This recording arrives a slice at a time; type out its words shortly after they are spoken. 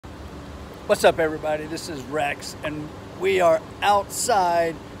What's up, everybody? This is Rex, and we are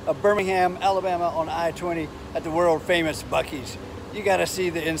outside of Birmingham, Alabama on I-20 at the world famous Buc-ee's. You got to see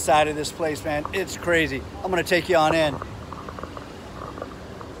the inside of this place, man. It's crazy. I'm going to take you on in.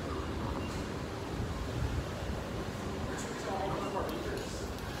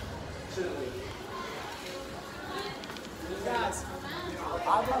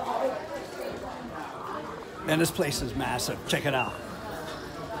 Man, this place is massive. Check it out.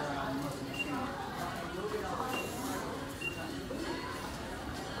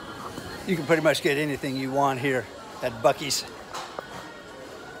 You can pretty much get anything you want here at Buc-ee's.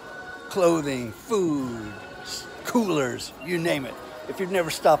 Clothing, food, coolers, you name it. If you've never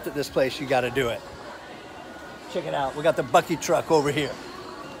stopped at this place, you got to do it. Check it out. We got the Buc-ee truck over here.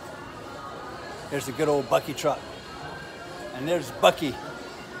 There's the good old Buc-ee truck. And there's Buc-ee.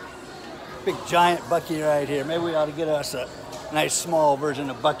 Big giant Buc-ee right here. Maybe we ought to get us a nice small version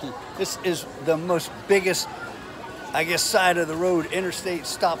of Buc-ee. This is the most biggest, I guess, side of the road interstate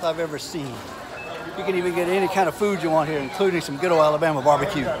stop I've ever seen. You can even get any kind of food you want here, including some good old Alabama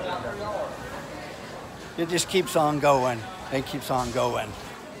barbecue. It just keeps on going and keeps on going.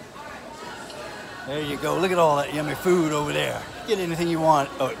 There you go. Look at all that yummy food over there. Get anything you want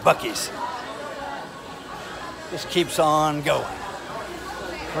at Buc-ee's. Just keeps on going.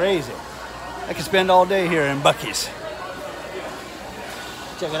 Crazy. I could spend all day here in Buc-ee's.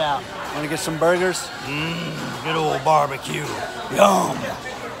 Check it out. Want to get some burgers? Good old barbecue. Yum.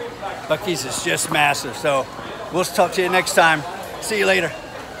 Buc-ee's is just massive. So we'll talk to you next time. See you later.